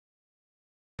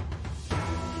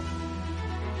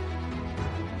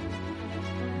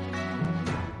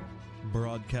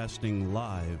broadcasting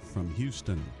live from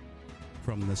Houston,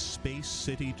 from the space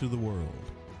city to the world.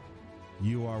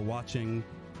 You are watching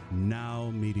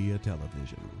Now Media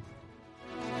Television.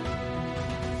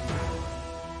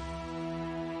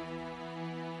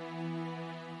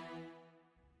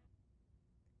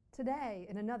 Today,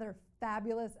 in another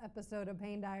fabulous episode of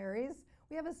Pain Diaries,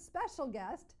 we have a special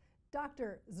guest,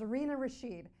 Dr. Zarina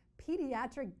Rasheed,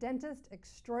 Pediatric Dentist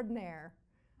Extraordinaire.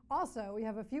 Also, we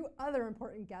have a few other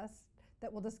important guests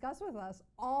that will discuss with us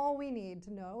all we need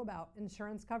to know about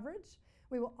insurance coverage.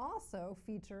 We will also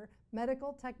feature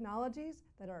medical technologies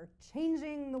that are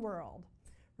changing the world.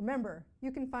 Remember,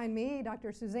 you can find me,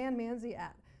 Dr. Suzanne Manzi,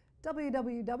 at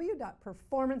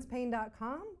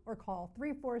www.performancepain.com or call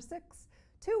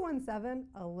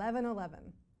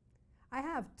 346-217-1111. I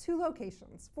have two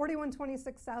locations,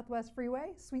 4126 Southwest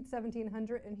Freeway, Suite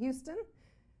 1700 in Houston.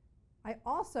 I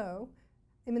also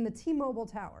am in the T-Mobile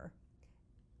Tower.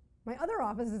 My other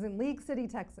office is in League City,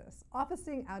 Texas,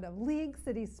 officing out of League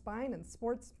City Spine and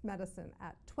Sports Medicine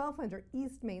at 1200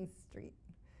 East Main Street.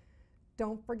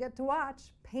 Don't forget to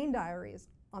watch Pain Diaries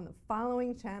on the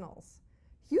following channels: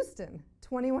 Houston,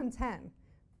 2110,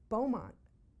 Beaumont,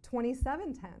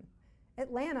 2710,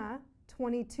 Atlanta,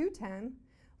 2210,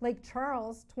 Lake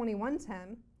Charles,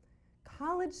 2110,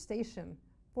 College Station,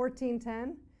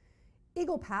 1410,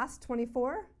 Eagle Pass,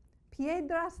 24,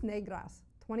 Piedras Negras,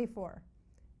 24.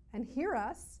 And hear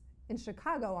us in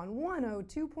Chicago on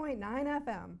 102.9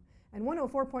 FM and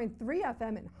 104.3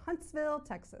 FM in Huntsville,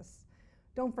 Texas.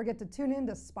 Don't forget to tune in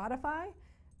to Spotify,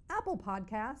 Apple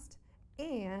Podcast,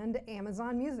 and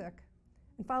Amazon Music.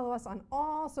 And follow us on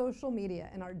all social media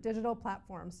and our digital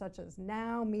platforms such as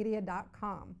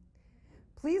nowmedia.com.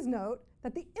 Please note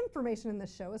that the information in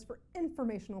this show is for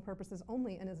informational purposes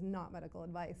only and is not medical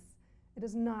advice. It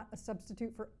is not a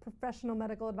substitute for professional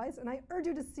medical advice, and I urge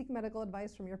you to seek medical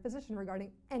advice from your physician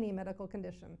regarding any medical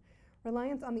condition.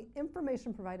 Reliance on the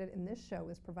information provided in this show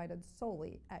is provided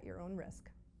solely at your own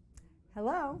risk.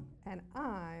 Hello, and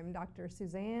I'm Dr.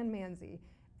 Suzanne Manzi,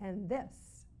 and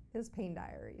this is Pain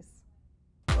Diaries.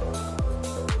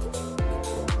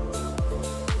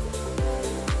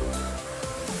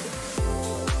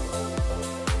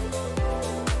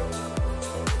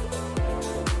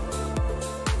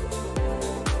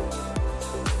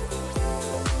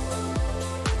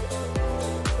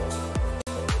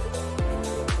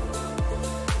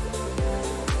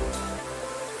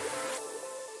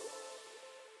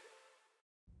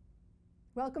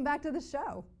 Welcome back to the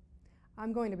show.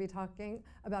 I'm going to be talking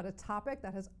about a topic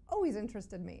that has always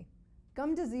interested me: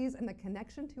 gum disease and the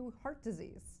connection to heart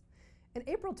disease. In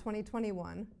April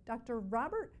 2021, Dr.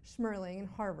 Robert Schmerling in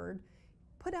Harvard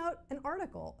put out an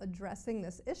article addressing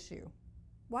this issue.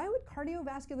 Why would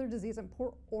cardiovascular disease and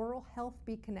poor oral health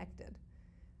be connected?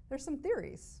 There's some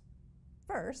theories.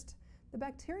 First, the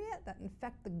bacteria that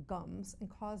infect the gums and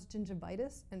cause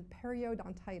gingivitis and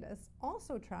periodontitis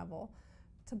also travel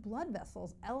to blood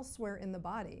vessels elsewhere in the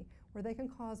body, where they can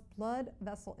cause blood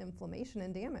vessel inflammation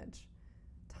and damage.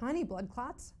 Tiny blood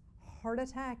clots, heart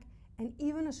attack, and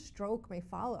even a stroke may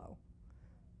follow.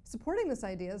 Supporting this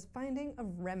idea is finding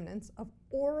of remnants of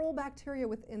oral bacteria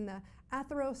within the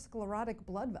atherosclerotic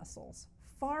blood vessels,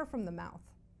 far from the mouth.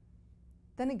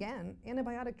 Then again,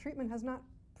 antibiotic treatment has not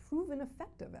proven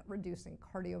effective at reducing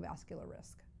cardiovascular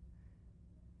risk.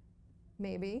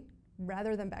 Maybe,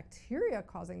 rather than bacteria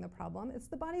causing the problem, it's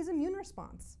the body's immune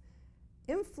response.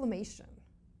 Inflammation,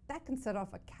 that can set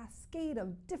off a cascade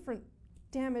of different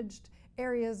damaged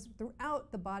areas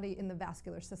throughout the body in the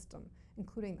vascular system,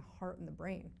 including the heart and the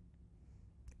brain.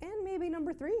 And maybe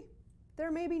number three,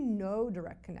 there may be no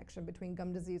direct connection between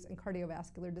gum disease and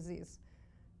cardiovascular disease.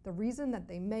 The reason that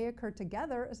they may occur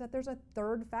together is that there's a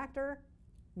third factor,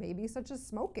 maybe such as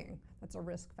smoking, that's a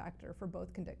risk factor for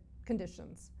both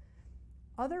conditions.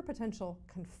 Other potential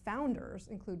confounders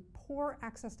include poor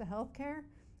access to health care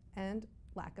and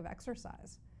lack of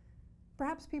exercise.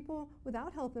 Perhaps people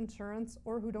without health insurance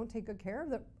or who don't take good care of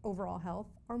their overall health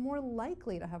are more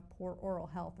likely to have poor oral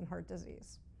health and heart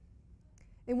disease.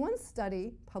 In one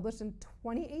study published in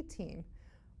 2018,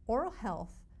 Oral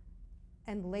Health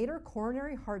and Later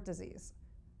Coronary Heart Disease,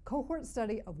 cohort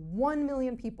study of 1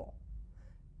 million people.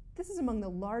 This is among the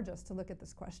largest to look at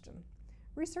this question.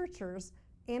 Researchers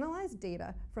analyzed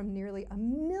data from nearly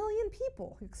 1 million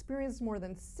people who experienced more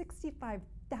than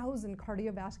 65,000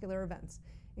 cardiovascular events,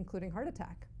 including heart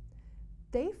attack.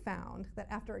 They found that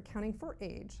after accounting for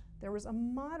age, there was a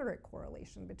moderate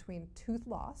correlation between tooth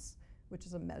loss, which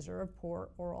is a measure of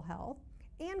poor oral health,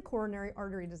 and coronary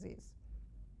artery disease.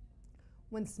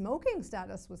 When smoking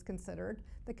status was considered,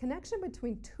 the connection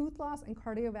between tooth loss and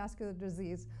cardiovascular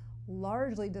disease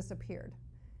largely disappeared.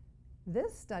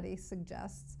 This study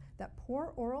suggests that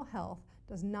poor oral health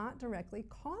does not directly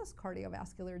cause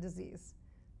cardiovascular disease.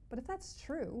 But if that's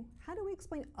true, how do we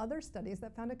explain other studies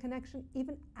that found a connection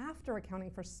even after accounting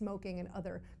for smoking and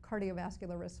other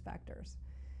cardiovascular risk factors?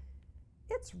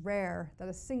 It's rare that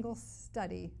a single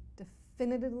study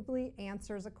definitively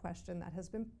answers a question that has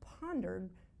been pondered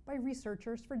by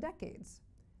researchers for decades,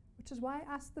 which is why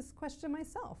I asked this question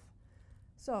myself.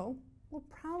 So we'll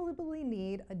probably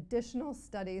need additional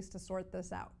studies to sort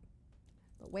this out.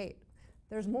 But wait,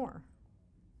 there's more.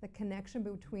 The connection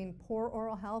between poor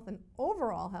oral health and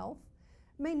overall health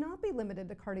may not be limited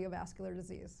to cardiovascular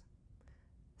disease.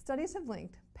 Studies have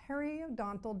linked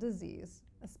periodontal disease,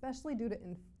 especially due to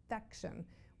infection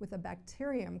with a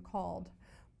bacterium called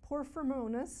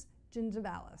Porphyromonas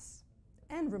gingivalis,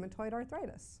 and rheumatoid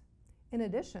arthritis. In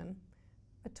addition,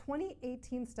 a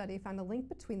 2018 study found a link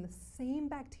between the same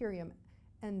bacterium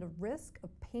and the risk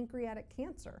of pancreatic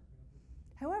cancer.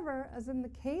 However, as in the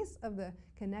case of the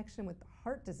connection with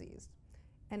heart disease,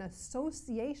 an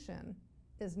association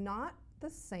is not the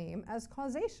same as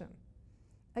causation.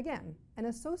 Again, an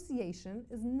association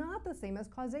is not the same as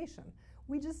causation.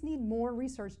 We just need more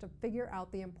research to figure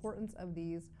out the importance of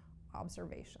these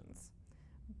observations.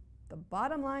 The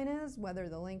bottom line is, whether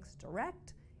the link's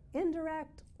direct,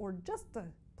 indirect, or just a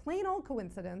plain old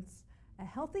coincidence, a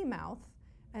healthy mouth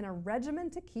and a regimen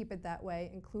to keep it that way,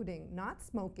 including not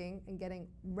smoking and getting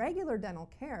regular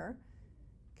dental care,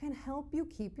 can help you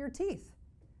keep your teeth.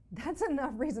 That's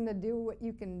enough reason to do what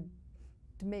you can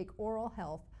to make oral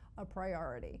health a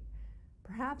priority.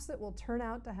 Perhaps it will turn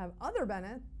out to have other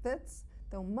benefits,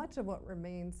 though much of what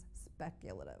remains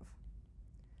speculative.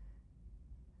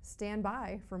 Stand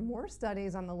by for more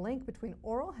studies on the link between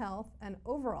oral health and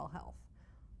overall health.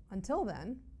 Until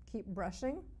then, keep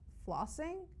brushing,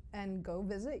 flossing, and go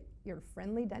visit your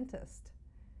friendly dentist.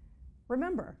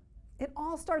 Remember, it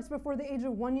all starts before the age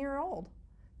of 1 year old.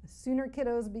 The sooner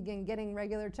kiddos begin getting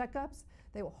regular checkups,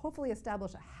 they will hopefully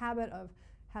establish a habit of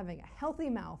having a healthy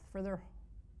mouth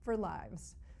for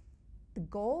lives. The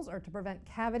goals are to prevent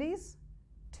cavities,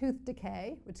 tooth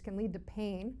decay, which can lead to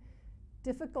pain,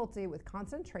 difficulty with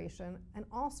concentration, and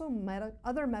also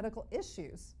other medical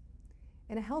issues.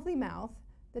 In a healthy mouth,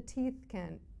 the teeth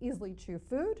can easily chew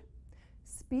food,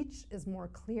 speech is more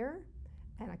clear,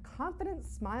 and a confident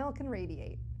smile can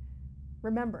radiate.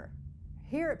 Remember,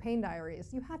 here at Pain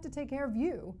Diaries, you have to take care of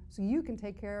you so you can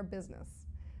take care of business.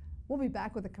 We'll be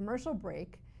back with a commercial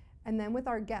break and then with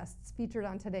our guests featured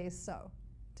on today's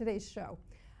show.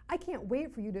 I can't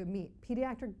wait for you to meet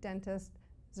pediatric dentist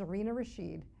Zarina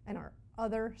Rasheed and our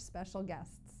other special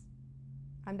guests.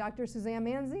 I'm Dr. Suzanne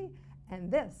Manzi, and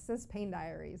this is Pain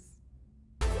Diaries.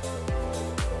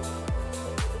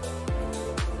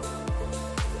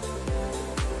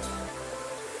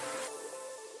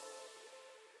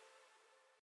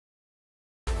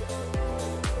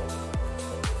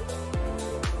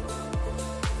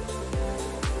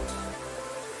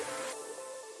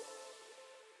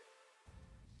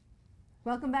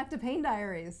 Welcome back to Pain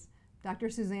Diaries. Dr.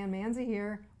 Suzanne Manzi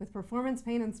here with Performance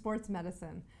Pain and Sports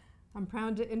Medicine. I'm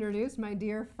proud to introduce my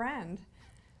dear friend.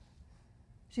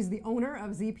 She's the owner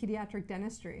of Z Pediatric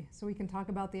Dentistry, so we can talk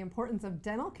about the importance of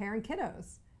dental care in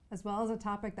kiddos, as well as a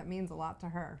topic that means a lot to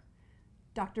her.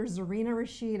 Dr. Zarina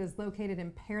Rasheed is located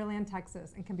in Pearland,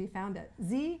 Texas, and can be found at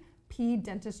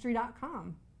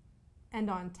zpdentistry.com and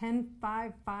on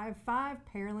 10555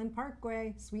 Pearland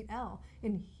Parkway, Suite L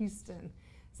in Houston,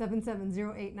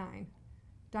 77089.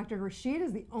 Dr. Rasheed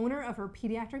is the owner of her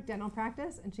pediatric dental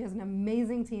practice, and she has an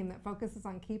amazing team that focuses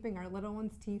on keeping our little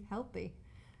ones' teeth healthy.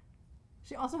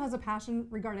 She also has a passion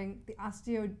regarding the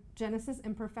Osteogenesis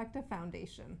Imperfect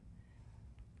Foundation,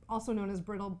 also known as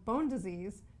brittle bone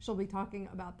disease. She'll be talking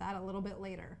about that a little bit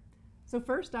later. So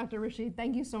first, Dr. Rasheed,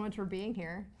 thank you so much for being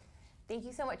here. Thank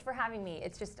you so much for having me.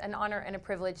 It's just an honor and a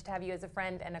privilege to have you as a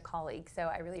friend and a colleague, so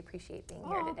I really appreciate being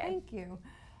here today. Thank you.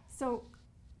 So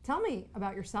tell me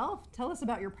about yourself. Tell us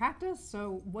about your practice.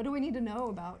 So what do we need to know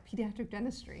about pediatric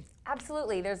dentistry?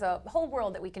 Absolutely. There's a whole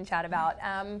world that we can chat about.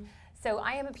 So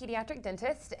I am a pediatric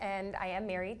dentist, and I am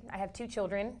married. I have 2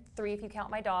 children, 3 if you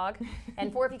count my dog,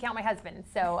 and 4 if you count my husband.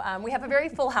 So we have a very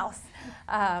full house.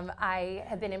 I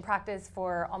have been in practice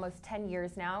for almost 10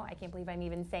 years now. I can't believe I'm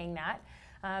even saying that.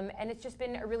 And it's just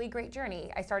been a really great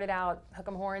journey. I started out hook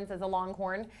 'em horns as a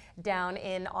longhorn down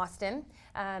in Austin,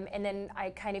 and then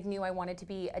I kind of knew I wanted to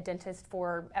be a dentist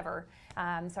forever.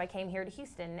 So I came here to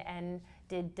Houston and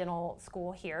did dental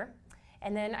school here.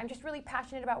 And then I'm just really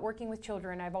passionate about working with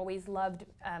children. I've always loved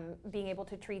being able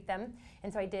to treat them.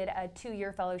 And so I did a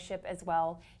 2-year fellowship as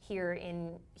well here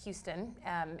in Houston.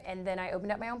 And then I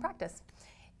opened up my own practice.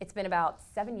 It's been about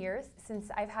 7 years since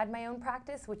I've had my own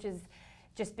practice, which has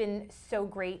just been so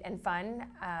great and fun.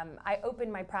 I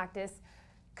opened my practice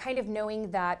kind of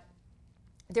knowing that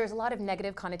there's a lot of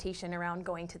negative connotation around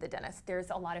going to the dentist.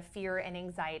 There's a lot of fear and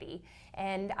anxiety,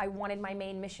 and I wanted my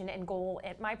main mission and goal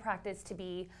at my practice to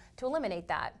be to eliminate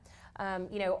that.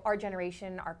 You know, our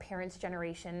generation, our parents'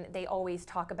 generation, they always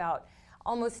talk about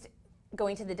almost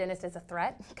going to the dentist as a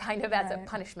threat, kind of as a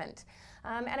punishment.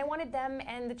 And I wanted them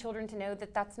and the children to know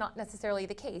that that's not necessarily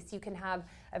the case. You can have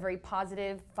a very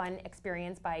positive, fun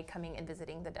experience by coming and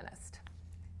visiting the dentist.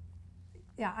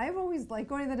 Yeah, I've always liked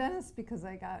going to the dentist because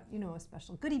I got, you know, a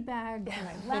special goodie bag when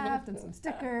I left and some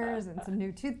stickers and some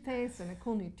new toothpaste and a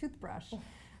cool new toothbrush.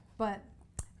 But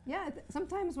yeah,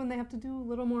 sometimes when they have to do a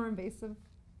little more invasive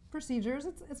procedures,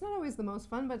 it's not always the most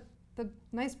fun, but the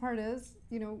nice part is,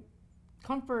 you know,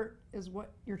 comfort is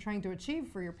what you're trying to achieve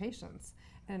for your patients.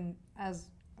 And as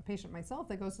a patient myself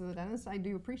that goes to the dentist, I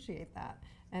do appreciate that.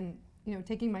 And, you know,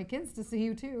 taking my kids to see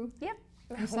you too. Yeah.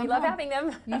 We love having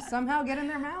them. You somehow get in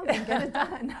their mouths and get it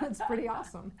done. It's pretty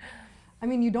awesome. I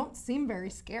mean, you don't seem very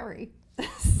scary.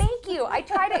 Thank you. I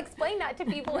try to explain that to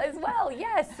people as well,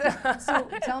 yes. So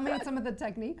tell me some of the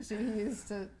techniques you use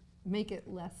to make it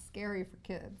less scary for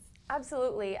kids.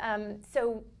 Absolutely.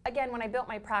 So again, when I built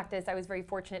my practice, I was very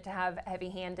fortunate to have a heavy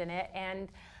hand in it and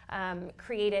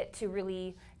create it to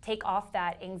really take off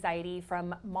that anxiety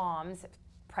from moms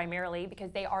primarily,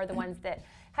 because they are the ones that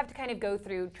have to kind of go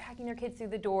through dragging their kids through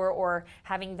the door or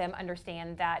having them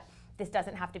understand that this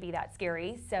doesn't have to be that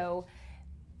scary. So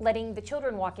letting the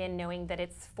children walk in knowing that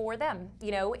it's for them.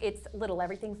 You know, it's little,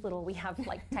 everything's little. We have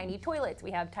like tiny toilets,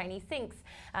 we have tiny sinks,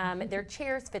 their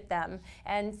chairs fit them.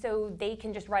 And so they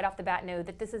can just right off the bat know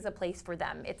that this is a place for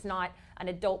them. It's not an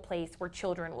adult place where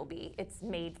children will be. It's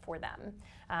made for them.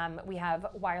 We have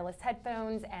wireless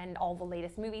headphones and all the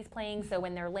latest movies playing, so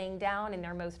when they're laying down in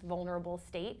their most vulnerable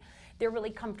state, they're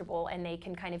really comfortable and they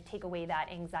can kind of take away that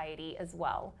anxiety as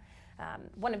well.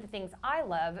 One of the things I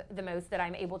love the most that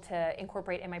I'm able to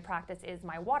incorporate in my practice is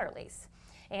my water lace.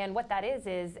 And what that is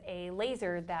a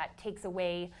laser that takes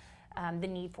away the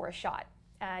need for a shot.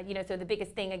 You know, so the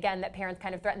biggest thing, again, that parents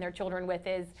kind of threaten their children with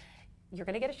is, you're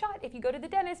going to get a shot if you go to the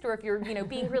dentist, or if you're, you know,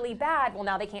 being really bad. Well,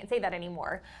 now they can't say that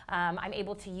anymore. I'm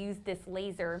able to use this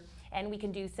laser, and we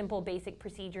can do simple, basic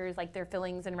procedures like their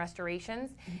fillings and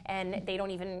restorations, and they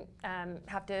don't even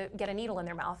have to get a needle in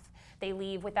their mouth. They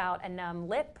leave without a numb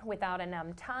lip, without a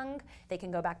numb tongue. They can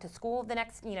go back to school the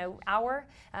next, you know, hour,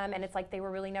 and it's like they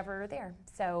were really never there.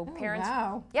 So parents,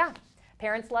 yeah,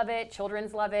 parents love it,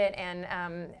 children's love it,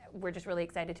 and we're just really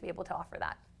excited to be able to offer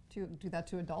that. Do that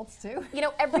to adults too? You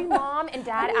know, every mom and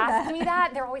dad asks me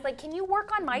that. They're always like, can you work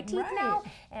on my teeth now?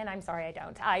 And I'm sorry, I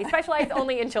don't. I specialize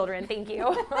only in children, thank you.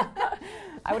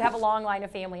 I would have a long line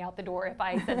of family out the door if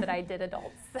I said that I did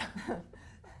adults.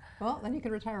 Well, then you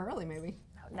could retire early maybe.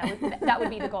 That would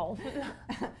be the goal.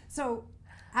 So,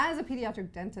 as a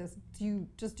pediatric dentist, do you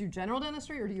just do general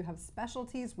dentistry, or do you have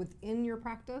specialties within your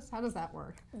practice? How does that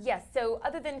work? Yes, so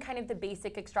other than kind of the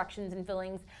basic extractions and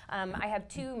fillings, I have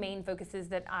two main focuses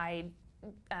that I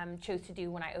chose to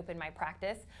do when I opened my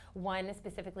practice. One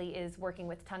specifically is working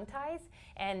with tongue ties,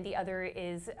 and the other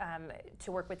is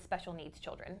to work with special needs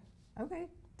children. Okay,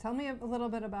 tell me a little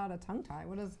bit about a tongue tie.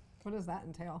 What does that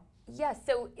entail? Yes,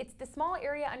 so it's the small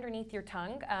area underneath your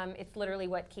tongue. It's literally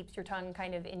what keeps your tongue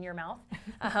kind of in your mouth.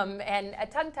 And a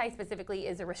tongue tie specifically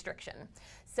is a restriction.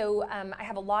 So I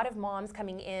have a lot of moms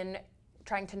coming in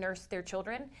trying to nurse their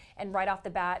children, and right off the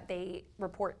bat they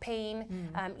report pain,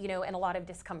 you know, and a lot of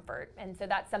discomfort. And so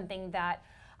that's something that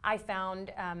I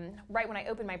found right when I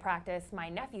opened my practice. My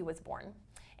nephew was born,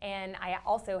 and I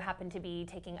also happened to be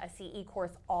taking a CE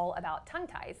course all about tongue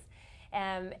ties.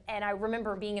 And I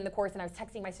remember being in the course, and I was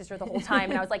texting my sister the whole time,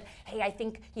 and I was like, hey, I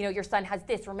think, you know, your son has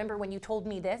this. Remember when you told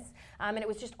me this? And it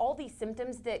was just all these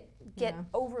symptoms that get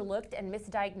overlooked and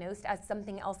misdiagnosed as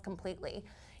something else completely.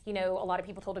 You know, a lot of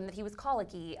people told him that he was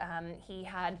colicky. He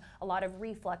had a lot of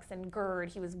reflux and GERD.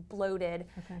 He was bloated.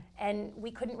 And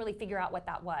we couldn't really figure out what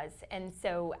that was. And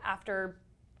so after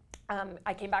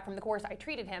I came back from the course, I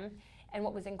treated him. And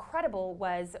what was incredible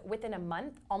was within a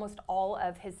month, almost all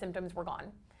of his symptoms were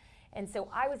gone. And so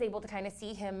I was able to kind of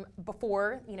see him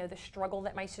before, you know, the struggle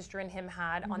that my sister and him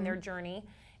had on their journey,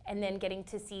 and then getting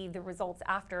to see the results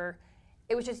after.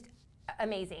 It was just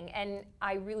amazing. And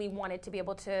I really wanted to be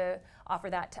able to offer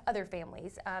that to other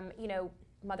families. You know,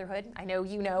 motherhood, I know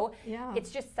you know,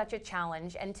 it's just such a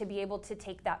challenge. And to be able to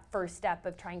take that first step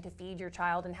of trying to feed your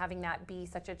child and having that be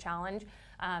such a challenge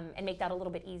and make that a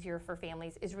little bit easier for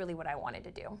families is really what I wanted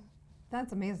to do.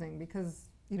 That's amazing, because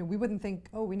you know, we wouldn't think,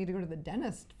 oh, we need to go to the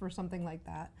dentist for something like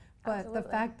that. But the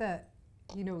fact that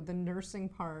you know, the nursing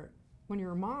part. When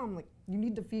you're a mom, like, you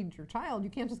need to feed your child. You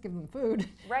can't just give them food.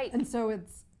 Right. And so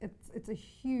it's a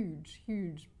huge,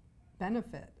 huge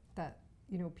benefit that,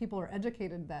 you know, people are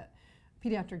educated that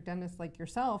pediatric dentists like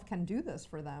yourself can do this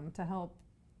for them to help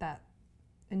that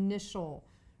initial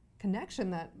connection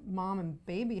that mom and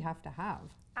baby have to have.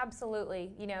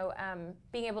 Absolutely. You know,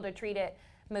 being able to treat it,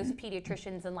 most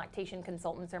pediatricians and lactation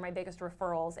consultants are my biggest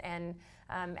referrals, and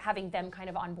having them kind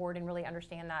of on board and really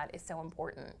understand that is so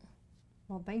important.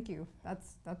 Well, thank you.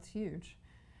 That's huge.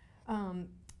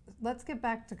 Let's get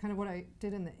back to kind of what I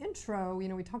did in the intro. You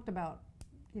know, we talked about,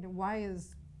 you know, why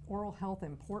is oral health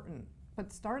important?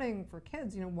 But starting for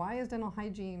kids, you know, why is dental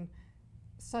hygiene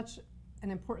such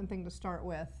an important thing to start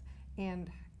with? And,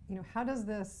 you know, how does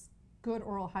this good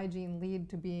oral hygiene lead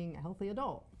to being a healthy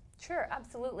adult? Sure,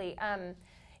 absolutely.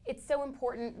 It's so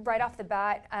important right off the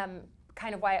bat,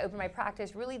 kind of why I opened my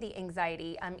practice, really the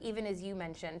anxiety, even as you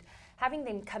mentioned, having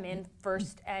them come in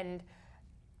first and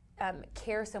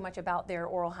care so much about their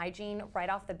oral hygiene right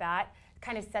off the bat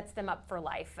kind of sets them up for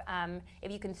life.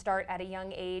 If you can start at a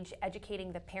young age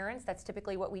educating the parents, that's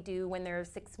typically what we do when they're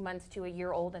 6 months to a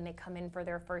year old and they come in for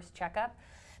their first checkup.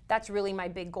 That's really my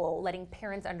big goal, letting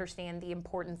parents understand the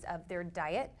importance of their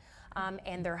diet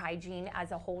and their hygiene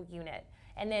as a whole unit.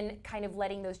 And then kind of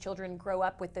letting those children grow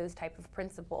up with those type of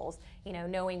principles, you know,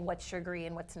 knowing what's sugary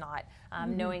and what's not,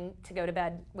 knowing to go to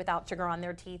bed without sugar on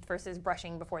their teeth versus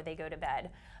brushing before they go to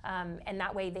bed. And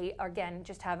that way they, again,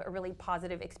 just have a really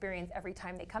positive experience every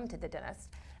time they come to the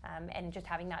dentist, and just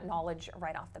having that knowledge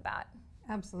right off the bat.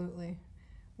 Absolutely.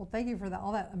 Well, thank you for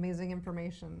all that amazing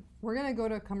information. We're going to go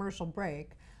to a commercial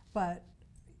break, but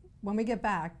when we get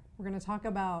back, we're going to talk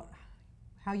about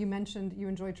how you mentioned you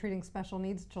enjoy treating special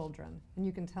needs children, and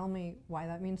you can tell me why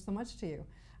that means so much to you.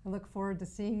 I look forward to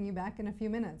seeing you back in a few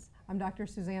minutes. I'm Dr.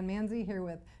 Suzanne Manzi here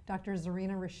with Dr.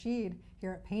 Zarina Rasheed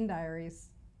here at Pain Diaries.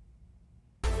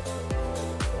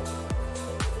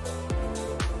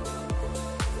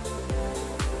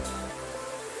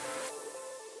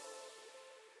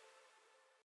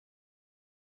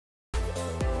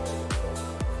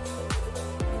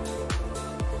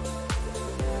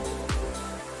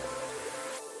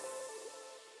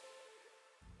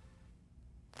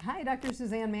 Hi, Dr.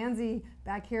 Suzanne Manzi,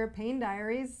 back here at Pain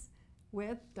Diaries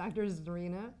with Dr.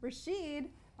 Zarina Rasheed,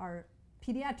 our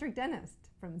pediatric dentist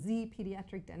from Z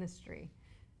Pediatric Dentistry.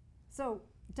 So,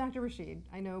 Dr. Rasheed,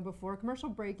 I know before commercial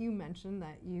break you mentioned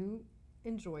that you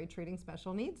enjoy treating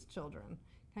special needs children.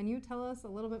 Can you tell us a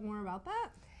little bit more about that?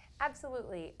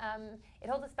 Absolutely. It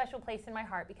holds a special place in my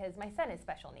heart because my son is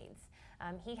special needs.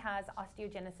 He has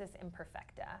Osteogenesis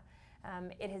Imperfecta.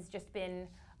 It has just been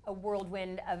a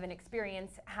whirlwind of an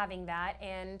experience having that,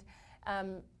 and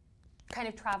kind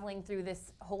of traveling through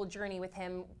this whole journey with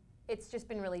him. It's just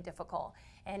been really difficult,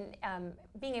 and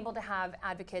being able to have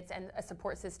advocates and a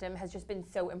support system has just been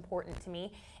so important to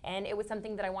me, and it was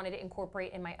something that I wanted to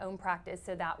incorporate in my own practice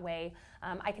so that way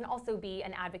I can also be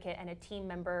an advocate and a team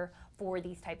member for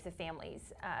these types of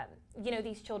families. You know,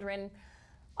 these children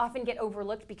often get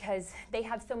overlooked because they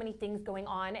have so many things going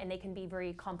on and they can be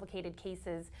very complicated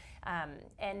cases,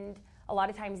 and a lot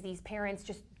of times these parents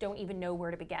just don't even know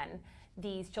where to begin.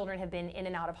 These children have been in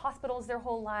and out of hospitals their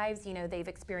whole lives. You know, they've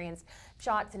experienced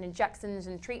shots and injections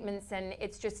and treatments, and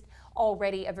it's just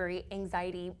already a very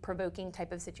anxiety-provoking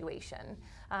type of situation.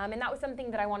 And that was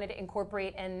something that I wanted to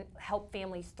incorporate and help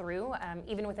families through.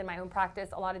 Even within my own practice,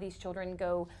 a lot of these children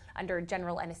go under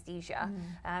general anesthesia,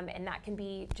 and that can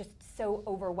be just so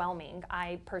overwhelming.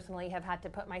 I personally have had to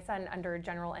put my son under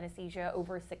general anesthesia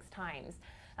over 6 times,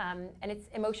 and it's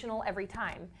emotional every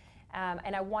time.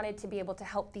 And I wanted to be able to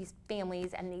help these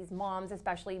families and these moms,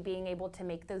 especially, being able to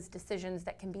make those decisions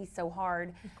that can be so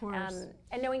hard. Of course.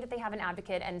 And knowing that they have an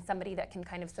advocate and somebody that can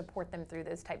kind of support them through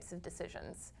those types of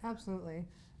decisions. Absolutely.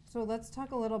 So let's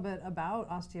talk a little bit about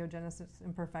osteogenesis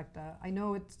imperfecta. I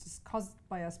know it's just caused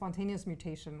by a spontaneous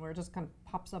mutation where it just kind of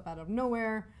pops up out of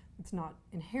nowhere. It's not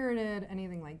inherited,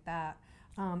 anything like that.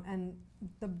 And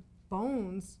the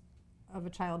bones of a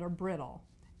child are brittle.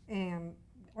 And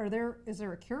is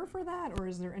there a cure for that, or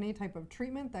is there any type of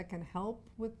treatment that can help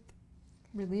with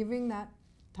relieving that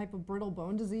type of brittle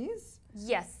bone disease?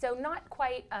 Yes, so not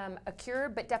quite a cure,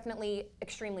 but definitely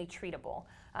extremely treatable.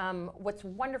 What's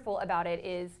wonderful about it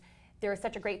is there is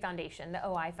such a great foundation, the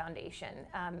OI Foundation,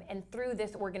 and through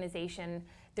this organization,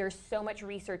 there's so much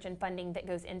research and funding that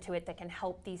goes into it that can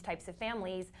help these types of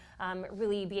families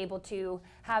really be able to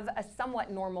have a somewhat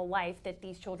normal life that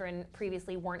these children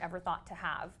previously weren't ever thought to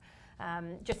have.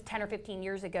 Just 10 or 15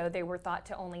 years ago, they were thought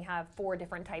to only have 4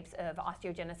 different types of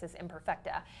osteogenesis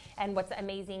imperfecta. And what's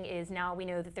amazing is now we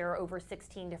know that there are over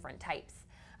 16 different types.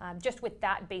 just with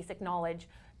that basic knowledge,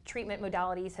 treatment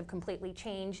modalities have completely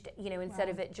changed. You know, instead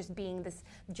of it just being this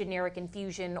generic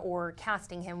infusion or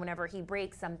casting him whenever he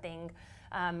breaks something,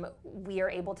 we are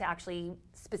able to actually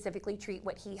specifically treat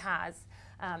what he has.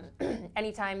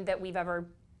 Anytime that we've ever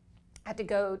had to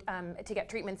go to get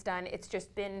treatments done, it's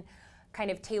just been kind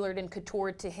of tailored and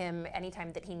coutoured to him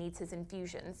anytime that he needs his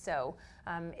infusion. So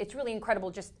it's really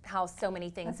incredible just how so many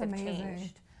things have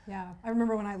changed. Yeah, I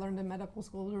remember when I learned in medical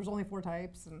school, there was only 4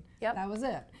 types, and that was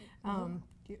it.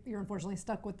 You're unfortunately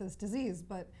stuck with this disease,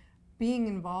 but being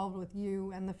involved with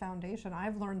you and the foundation,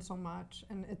 I've learned so much,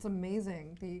 and it's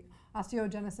amazing. The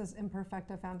Osteogenesis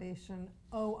Imperfect Foundation,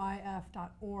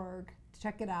 OIF.org,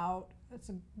 check it out. It's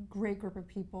a great group of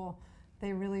people.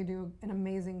 They really do an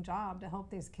amazing job to help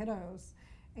these kiddos,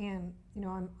 and you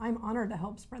know, I'm honored to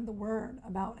help spread the word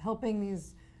about helping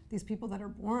these people that are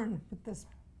born with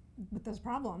this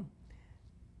problem.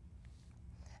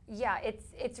 Yeah,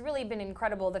 it's really been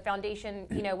incredible. The foundation,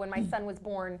 you know, when my son was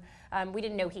born, we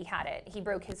didn't know he had it. He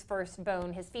broke his first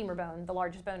bone, his femur bone, the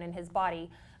largest bone in his body,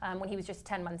 when he was just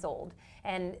 10 months old.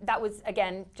 And that was,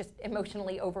 again, just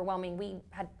emotionally overwhelming. We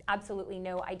had absolutely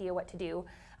no idea what to do.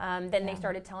 Then they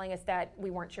started telling us that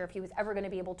we weren't sure if he was ever going to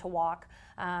be able to walk.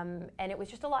 And it was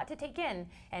just a lot to take in.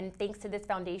 And thanks to this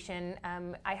foundation,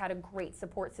 I had a great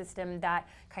support system that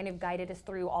kind of guided us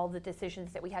through all the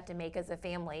decisions that we had to make as a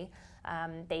family.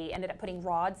 They ended up putting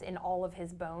rods in all of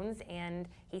his bones, and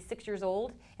he's 6 years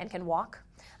old and can walk.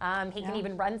 He can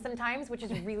even run sometimes, which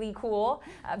is really cool.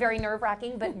 Very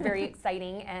nerve-wracking, but very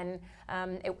exciting. And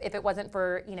if it wasn't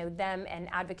for, you know, them and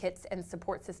advocates and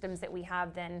support systems that we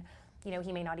have, then, you know,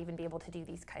 he may not even be able to do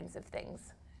these kinds of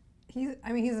things. He's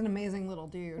an amazing little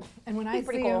dude. And when I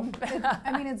see him,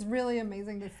 it's really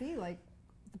amazing to see like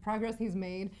the progress he's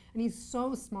made, and he's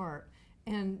so smart.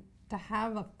 And to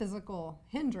have a physical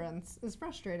hindrance is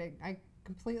frustrating. I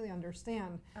completely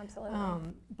understand.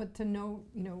 Absolutely. But to know,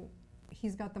 you know,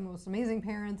 he's got the most amazing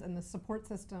parents and the support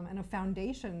system and a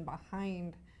foundation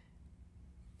behind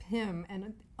him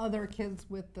and other kids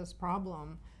with this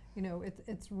problem. You know,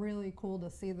 it's really cool to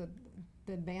see the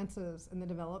advances and the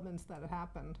developments that have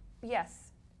happened.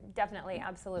 Yes, definitely,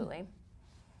 absolutely.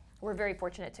 We're very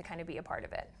fortunate to kind of be a part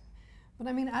of it. But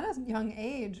I mean, at a young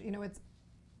age, you know,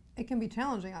 it can be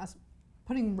challenging. Us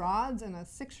putting rods in a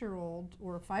 6-year-old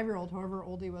or a 5-year-old, however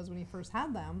old he was when he first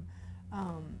had them,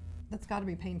 that's got to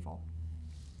be painful.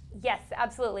 Yes,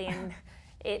 absolutely, and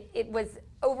it was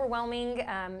overwhelming.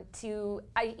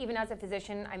 Even as a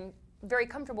physician, I'm very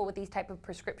comfortable with these type of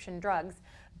prescription drugs,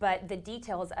 but the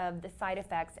details of the side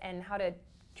effects and how to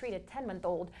treat a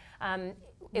 10-month-old,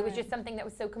 it was just something that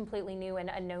was so completely new and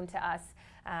unknown to us,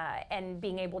 and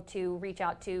being able to reach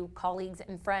out to colleagues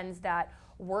and friends that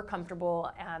were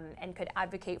comfortable and could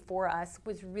advocate for us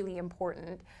was really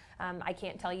important. I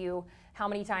can't tell you how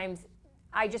many times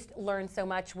I just learned so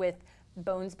much with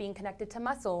bones being connected to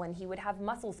muscle, and he would have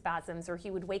muscle spasms, or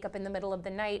he would wake up in the middle of the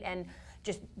night and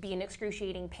just be in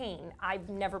excruciating pain. I've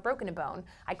never broken a bone.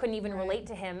 I couldn't even relate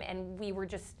to him, and we were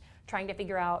just trying to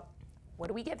figure out, what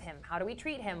do we give him? How do we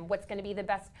treat him? What's going to be the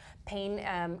best pain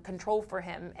control for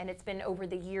him? And it's been over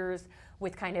the years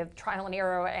with kind of trial and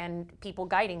error and people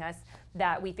guiding us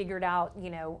that we figured out, you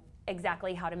know,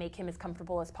 exactly how to make him as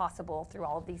comfortable as possible through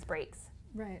all of these breaks.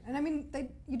 Right, and I mean,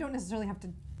 you don't necessarily have to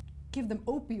give them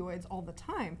opioids all the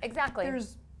time. Exactly.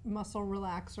 There's muscle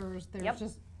relaxers, there's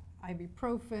just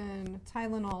ibuprofen,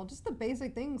 Tylenol, just the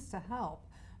basic things to help.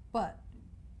 But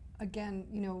again,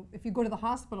 you know, if you go to the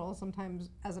hospital, sometimes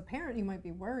as a parent you might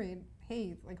be worried,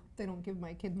 hey, like they don't give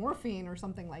my kid morphine or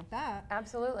something like that.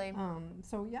 Absolutely.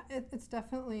 So yeah, it's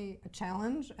definitely a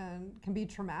challenge and can be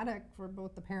traumatic for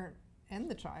both the parent and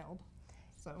the child.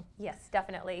 So yes,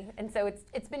 definitely. And so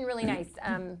it's been really nice.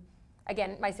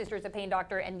 Again, my sister's a pain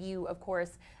doctor, and you, of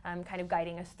course, kind of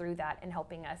guiding us through that and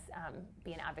helping us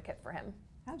be an advocate for him.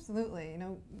 Absolutely. You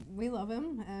know, we love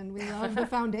him, and we love the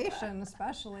foundation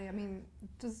especially. I mean,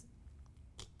 just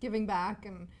giving back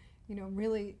and, you know,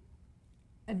 really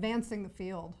advancing the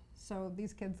field so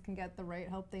these kids can get the right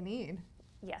help they need.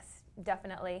 Yes,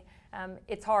 definitely.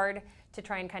 It's hard to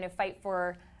try and kind of fight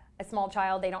for a small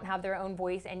child. They don't have their own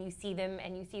voice, and you see them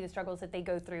and you see the struggles that they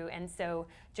go through, and so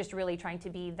just really trying to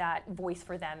be that voice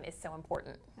for them is so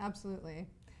important. Absolutely.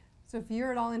 So if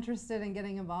you're at all interested in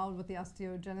getting involved with the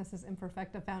Osteogenesis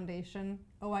Imperfecta Foundation,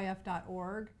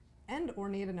 OIF.org, and or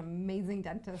need an amazing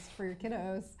dentist for your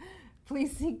kiddos,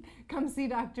 please come see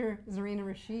Dr. Zarina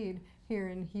Rasheed here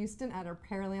in Houston at our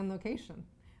Pearland location.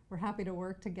 We're happy to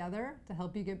work together to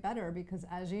help you get better because,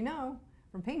 as you know,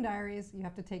 from Pain Diaries, you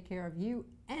have to take care of you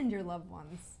and your loved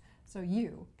ones so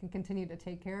you can continue to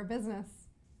take care of business.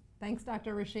 Thanks,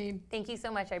 Dr. Rasheed. Thank you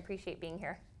so much. I appreciate being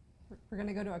here. We're going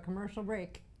to go to a commercial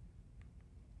break.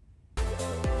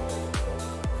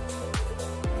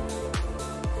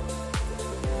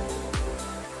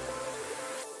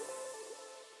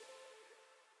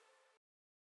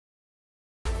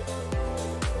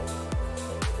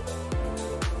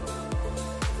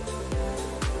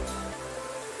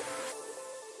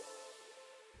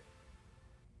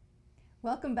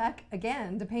 Welcome back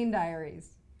again to Pain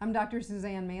Diaries. I'm Dr.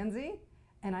 Suzanne Manzi,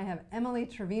 and I have Emily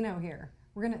Trevino here.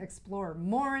 We're going to explore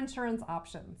more insurance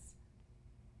options.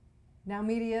 Now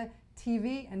Media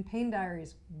TV and Pain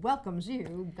Diaries welcomes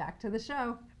you back to the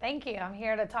show. Thank you. I'm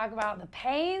here to talk about the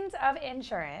pains of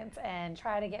insurance and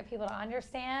try to get people to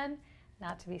understand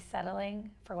not to be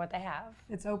settling for what they have.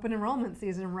 It's open enrollment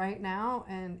season right now,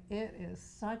 and it is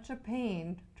such a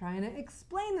pain trying to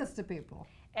explain this to people.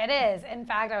 It is. In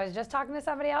fact, I was just talking to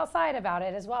somebody outside about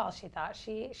it as well. She thought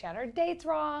she had her dates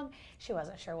wrong. She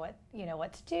wasn't sure what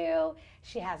to do.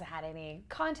 She hasn't had any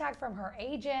contact from her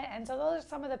agent. And so those are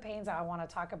some of the pains that I want to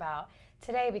talk about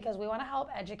today, because we want to help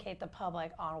educate the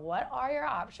public on what are your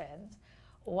options,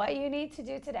 what you need to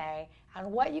do today,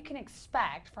 and what you can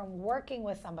expect from working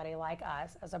with somebody like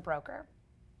us as a broker.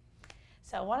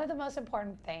 So one of the most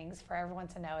important things for everyone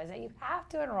to know is that you have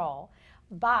to enroll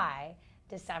by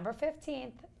December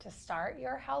 15th to start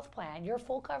your health plan, your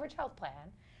full coverage health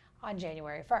plan, on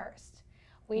January 1st.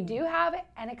 We do have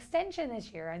an extension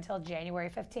this year until January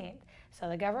 15th. So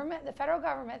the government, the federal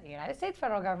government, the United States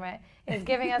federal government is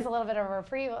giving us a little bit of a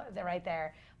reprieve right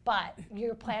there, but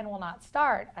your plan will not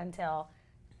start until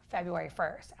February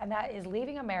 1st, and that is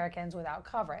leaving Americans without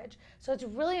coverage. So it's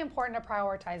really important to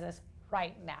prioritize this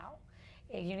right now.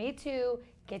 You need to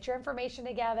get your information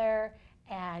together,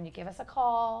 and you give us a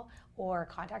call or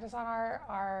contact us on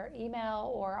our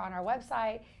email or on our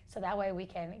website, so that way we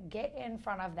can get in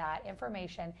front of that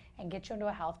information and get you into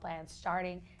a health plan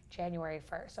starting January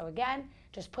 1st. So again,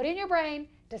 just put in your brain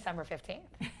December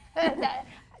 15th.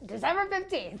 December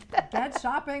 15th. Get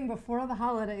shopping before the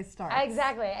holiday starts.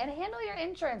 Exactly. And handle your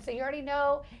insurance so you already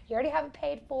know, you already have it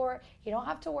paid for, you don't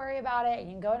have to worry about it, and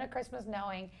you can go into Christmas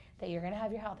knowing that you're going to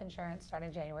have your health insurance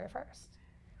starting January 1st.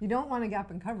 You don't want a gap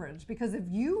in coverage, because if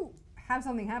you have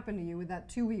something happen to you with that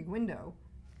 2-week window,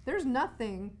 there's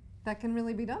nothing that can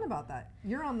really be done about that.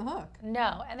 You're on the hook.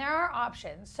 No, and there are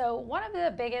options. So one of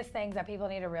the biggest things that people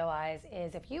need to realize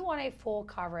is if you want a full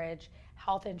coverage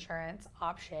health insurance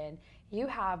option, you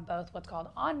have both what's called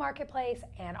on marketplace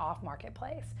and off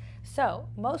marketplace. So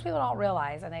most people don't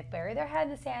realize, and they bury their head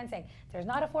in the sand saying, there's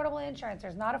not affordable insurance,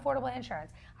 there's not affordable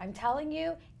insurance. I'm telling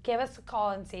you, give us a call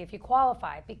and see if you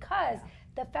qualify, because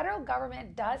the federal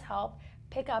government does help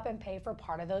pick up and pay for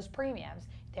part of those premiums.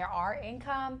 There are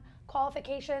income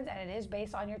qualifications, and it is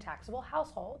based on your taxable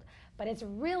household. But it's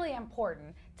really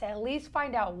important to at least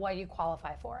find out what you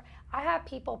qualify for. I have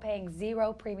people paying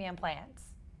 0 premium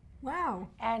plans. Wow.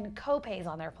 And co-pays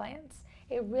on their plans.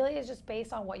 It really is just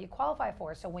based on what you qualify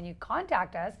for. So when you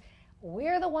contact us,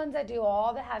 we're the ones that do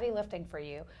all the heavy lifting for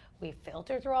you. We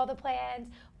filter through all the plans.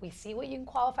 We see what you can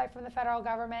qualify from the federal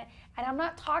government. And I'm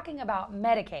not talking about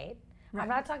Medicaid. Right. I'm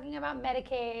not talking about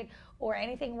Medicaid or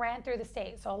anything ran through the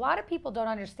state. So a lot of people don't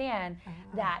understand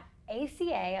that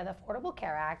ACA, the Affordable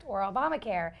Care Act, or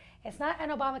Obamacare, it's not an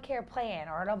Obamacare plan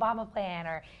or an Obama plan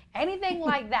or anything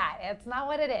like that. It's not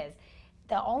what it is.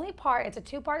 The only part, it's a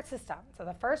 2-part system. So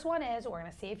the first one is we're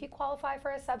going to see if you qualify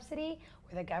for a subsidy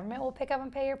where the government will pick up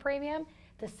and pay your premium.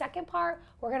 The second part,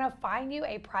 we're going to find you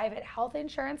a private health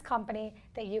insurance company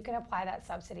that you can apply that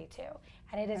subsidy to.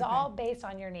 And it is all based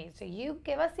on your needs. So you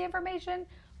give us the information,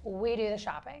 we do the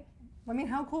shopping. I mean,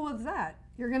 how cool is that?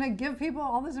 You're going to give people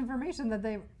all this information that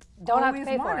they don't have to always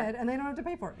pay for wanted, it. And they don't have to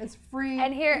pay for it. It's free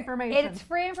information. It's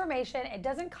free information. It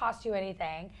doesn't cost you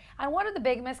anything. And one of the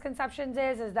big misconceptions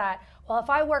is that, well, if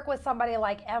I work with somebody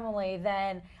like Emily,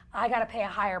 then I got to pay a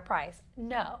higher price.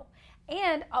 No.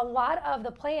 And a lot of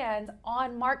the plans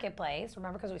on Marketplace,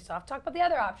 remember, because we still have to talk about the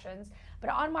other options, but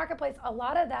on Marketplace, a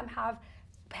lot of them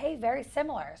pay very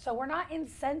similar. So we're not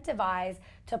incentivized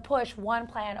to push one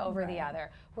plan over the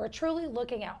other. We're truly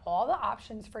looking at all the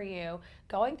options for you,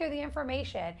 going through the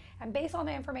information, and based on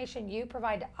the information you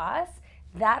provide to us,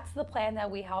 that's the plan that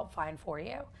we help find for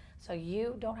you. So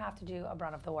you don't have to do a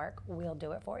brunt of the work. We'll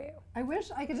do it for you. I wish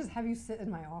I could just have you sit in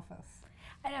my office.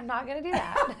 And I'm not going to do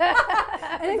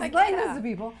that. And explain this to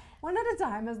people one at a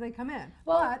time as they come in.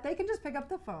 Well, but they can just pick up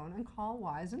the phone and call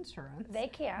Wise Insurance. They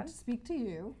can. Speak to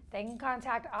you. They can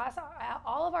contact us,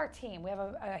 all of our team. We have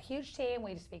a huge team.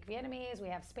 We speak Vietnamese, we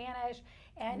have Spanish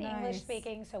and English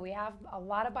speaking. So we have a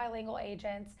lot of bilingual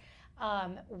agents.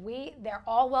 They're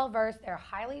all well versed. They're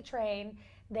highly trained.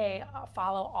 They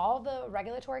follow all the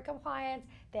regulatory compliance.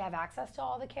 They have access to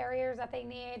all the carriers that they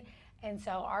need. And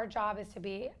so our job is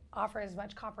to offer as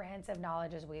much comprehensive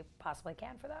knowledge as we possibly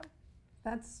can for them.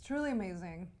 That's truly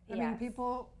amazing. I Yes. mean,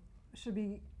 people should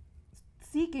be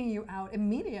seeking you out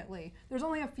immediately. There's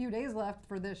only a few days left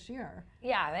for this year.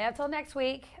 Yeah, they have till next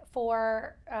week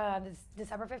for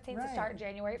December 15th Right. to start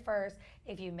January 1st.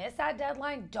 If you miss that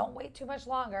deadline, don't wait too much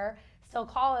longer. Still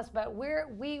call us, but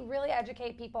we really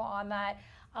educate people on that.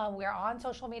 We're on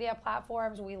social media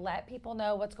platforms. We let people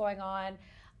know what's going on.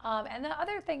 And the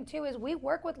other thing too is we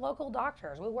work with local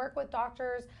doctors. We work with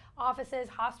doctors, offices,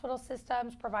 hospital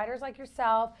systems, providers like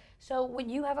yourself. So when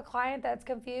you have a client that's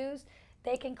confused,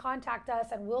 they can contact us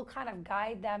and we'll kind of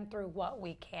guide them through what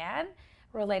we can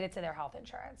related to their health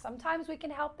insurance. Sometimes we can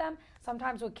help them,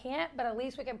 sometimes we can't, but at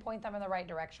least we can point them in the right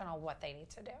direction on what they need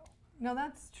to do. No,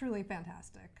 that's truly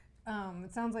fantastic.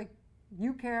 It sounds like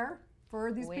you care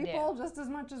for these We people do. just as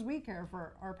much as we care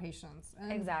for our patients.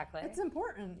 And Exactly. it's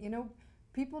important, you know.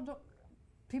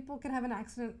 People can have an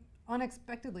accident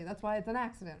unexpectedly. That's why it's an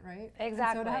accident, right? And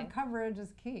Exactly. so to have coverage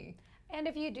is key. And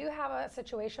if you do have a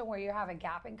situation where you have a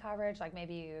gap in coverage, like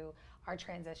maybe you are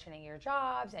transitioning your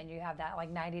jobs and you have that like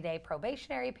 90-day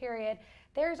probationary period,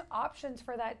 there's options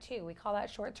for that too. We call that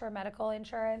short-term medical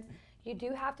insurance. You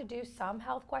do have to do some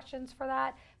health questions for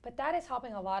that, but that is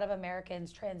helping a lot of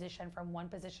Americans transition from one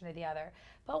position to the other.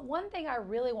 But one thing I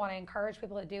really want to encourage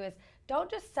people to do is don't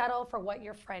just settle for what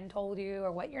your friend told you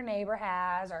or what your neighbor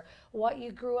has or what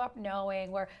you grew up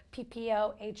knowing or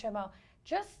PPO, HMO.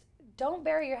 Just don't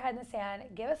bury your head in the sand.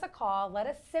 Give us a call. Let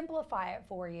us simplify it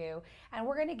for you. And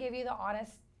we're going to give you the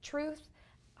honest truth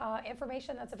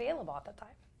information that's available at the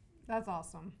time. That's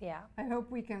awesome. Yeah. I hope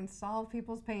we can solve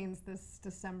people's pains this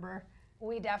December.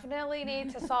 We definitely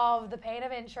need to solve the pain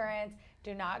of insurance.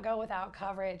 Do not go without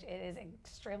coverage. It is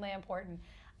extremely important.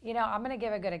 You know, I'm going to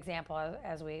give a good example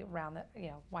as we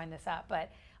wind this up.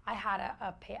 But I had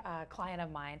a client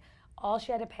of mine. All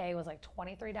she had to pay was like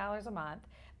 $23 a month.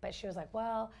 But she was like,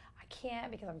 well, I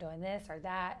can't because I'm doing this or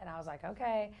that. And I was like,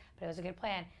 okay, but it was a good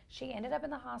plan. She ended up in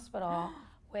the hospital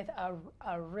with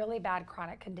a really bad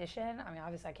chronic condition. I mean,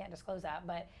 obviously I can't disclose that,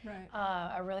 but Right.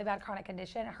 a really bad chronic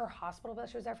condition. Her hospital bill,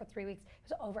 she was there for 3 weeks, it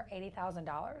was over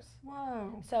 $80,000.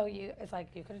 Whoa. So it's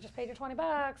like you could have just paid your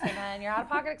 $20 and then your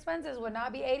out-of-pocket expenses would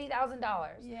not be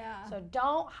 $80,000. Yeah. So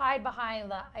don't hide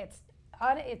behind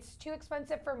it's too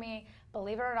expensive for me.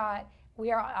 Believe it or not,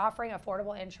 we are offering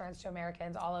affordable insurance to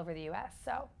Americans all over the U.S.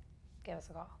 So give us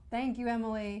a call. Thank you,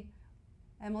 Emily.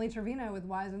 Emily Trevino with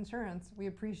Wise Insurance. We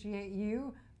appreciate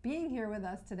you being here with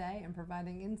us today and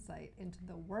providing insight into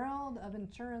the world of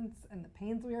insurance and the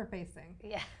pains we are facing.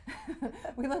 Yeah.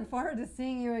 We look forward to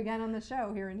seeing you again on the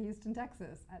show here in Houston,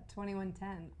 Texas at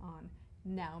 2110 on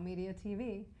Now Media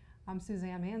TV. I'm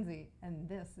Suzanne Manzi, and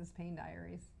this is Pain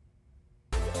Diaries.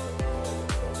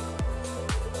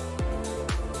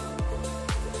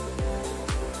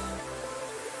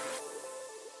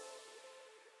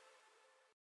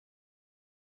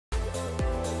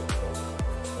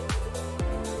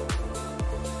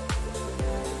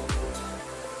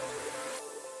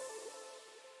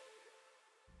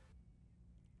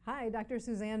 Hi, Dr.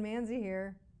 Suzanne Manzi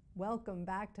here. Welcome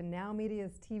back to Now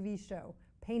Media's TV show,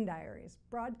 Pain Diaries,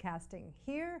 broadcasting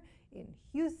here in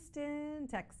Houston,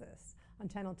 Texas on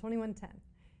channel 2110.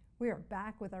 We are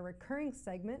back with our recurring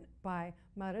segment by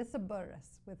Marissa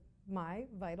Burris with My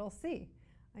Vital C.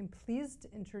 I'm pleased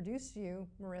to introduce you,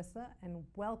 Marissa, and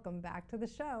welcome back to the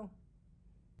show.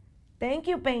 Thank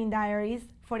you, Pain Diaries,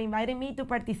 for inviting me to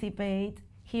participate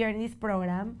here in this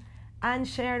program and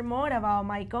share more about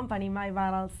my company, My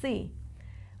Vital C.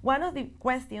 One of the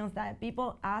questions that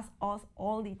people ask us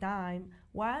all the time,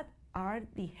 what are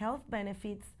the health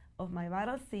benefits of My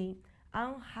Vital C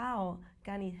and how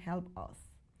can it help us?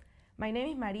 My name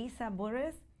is Marissa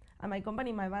Burres, and my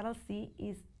company, My Vital C,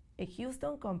 is a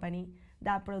Houston company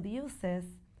that produces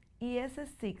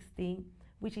ES60,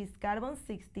 which is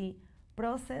carbon-60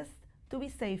 processed to be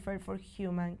safer for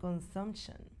human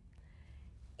consumption.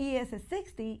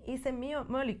 ES60 is a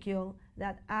molecule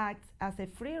that acts as a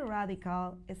free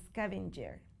radical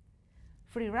scavenger.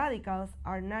 Free radicals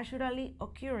are naturally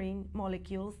occurring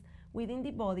molecules within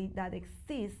the body that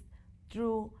exist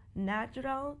through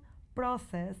natural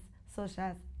processes such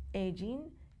as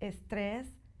aging, stress,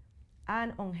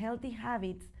 and unhealthy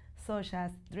habits such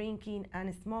as drinking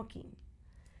and smoking.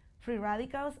 Free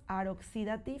radicals are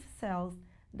oxidative cells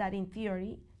that in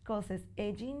theory causes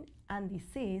aging and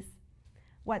disease.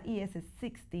 What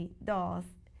ES60 does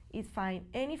is find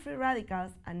any free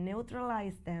radicals and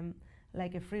neutralize them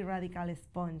like a free radical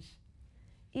sponge.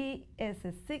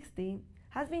 ES60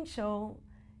 has been shown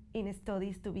in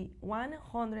studies to be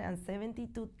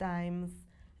 172 times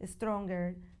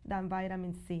stronger than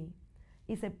vitamin C.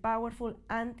 It's a powerful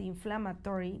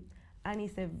anti-inflammatory and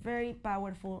is a very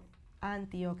powerful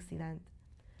antioxidant.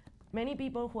 Many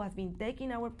people who have been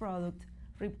taking our product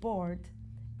report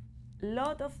a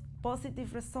lot of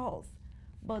positive results,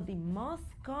 but the most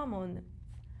common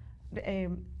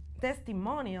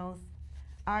testimonials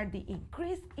are the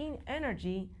increase in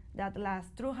energy that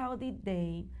lasts throughout the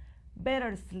day,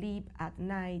 better sleep at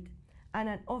night, and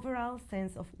an overall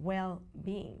sense of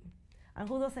well-being. And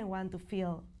who doesn't want to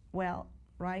feel well,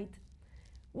 right?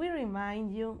 We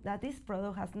remind you that this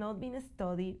product has not been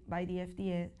studied by the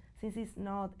FDA since it's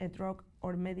not a drug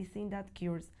or medicine that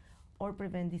cures or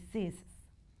prevents diseases.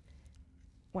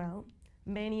 Well,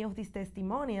 many of these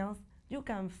testimonials you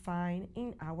can find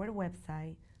in our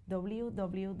website,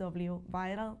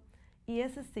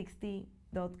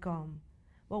 www.vitales60.com.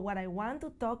 But what I want to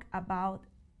talk about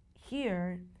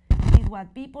here is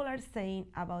what people are saying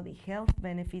about the health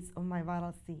benefits of my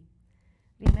Vital C.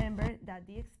 Remember that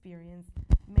the experience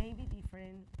may be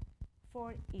different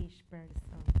for each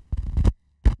person.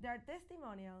 There are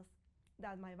testimonials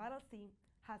that my Vital C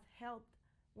has helped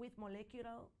with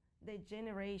molecular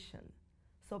degeneration.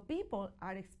 So people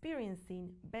are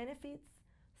experiencing benefits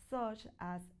such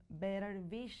as better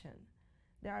vision.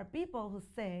 There are people who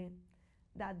say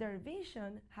that their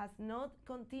vision has not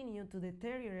continued to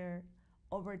deteriorate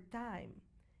over time.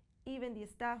 Even the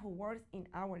staff who works in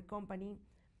our company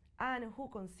and who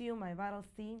consume my Vital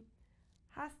C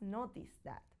has noticed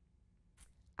that.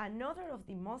 Another of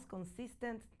the most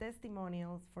consistent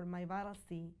testimonials for my Vital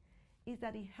C is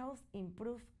that it helps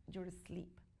improve your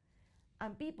sleep.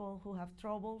 And people who have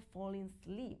trouble falling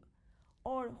asleep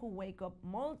or who wake up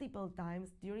multiple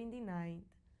times during the night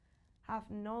have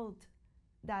noted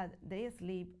that they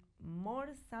sleep more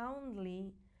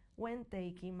soundly when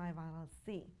taking my Vital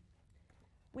C.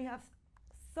 We have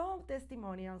some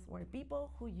testimonials where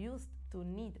people who used to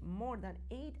need more than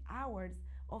 8 hours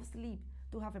of sleep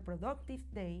to have a productive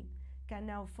day can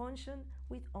now function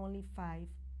with only 5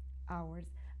 hours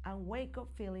and wake up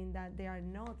feeling that they are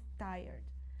not tired.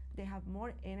 They have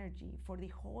more energy for the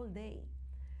whole day.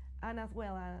 And as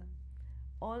well,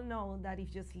 all know that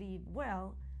if you sleep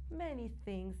well, many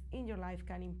things in your life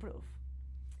can improve.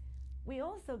 We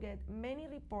also get many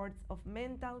reports of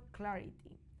mental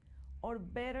clarity or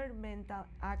better mental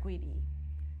acuity,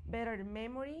 better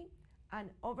memory, and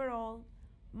overall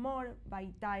more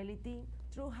vitality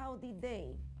throughout the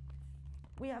day.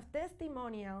 We have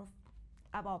testimonials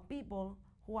about people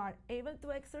who are able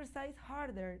to exercise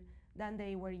harder than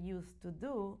they were used to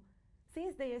do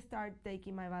since they started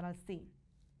taking my Vital C,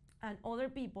 and other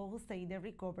people who say they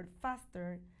recovered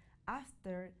faster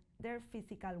after their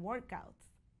physical workouts.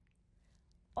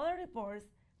 Other reports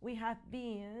we have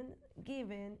been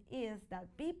given is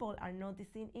that people are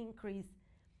noticing increase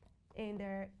in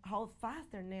how fast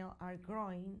their nails are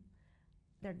growing.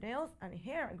 Their nails and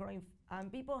hair are growing, and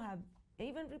people have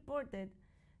even reported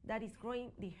that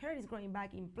the hair is growing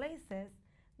back in places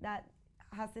that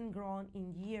hasn't grown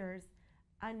in years,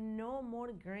 and no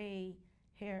more gray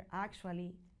hair.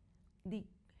 Actually, the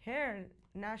hair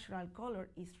natural color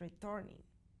is returning.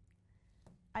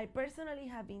 I personally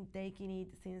have been taking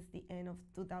it since the end of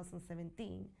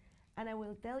 2017, and I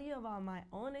will tell you about my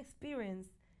own experience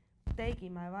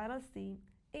taking my Vital C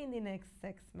in the next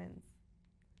segments.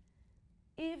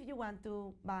 If you want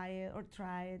to buy it or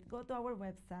try it, go to our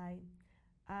website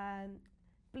and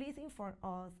please inform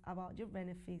us about your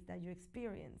benefits that you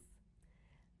experience.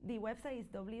 The website is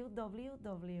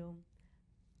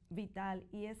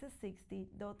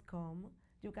www.vitales60.com.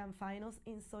 You can find us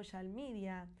in social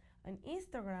media on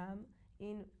Instagram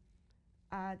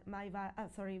at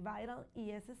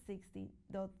VitalES60,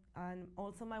 and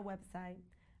also my website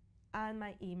and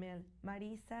my email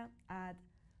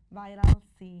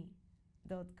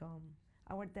marisa@vitalc.com.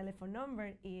 Our telephone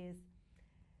number is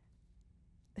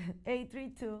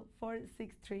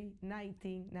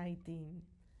 832-463-1919.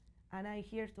 And I'm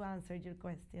here to answer your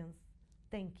questions.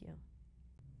 Thank you.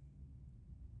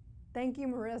 Thank you,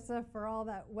 Marissa, for all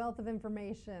that wealth of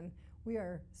information. We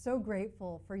are so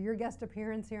grateful for your guest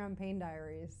appearance here on Pain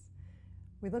Diaries.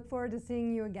 We look forward to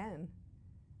seeing you again.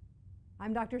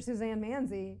 I'm Dr. Suzanne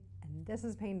Manzi, and this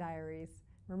is Pain Diaries.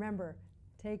 Remember,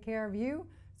 take care of you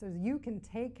so you can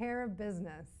take care of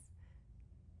business.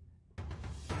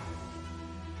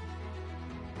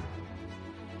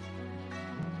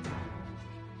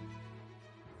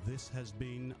 This has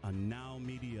been a Now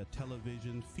Media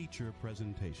Television feature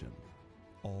presentation.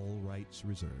 All rights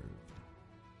reserved.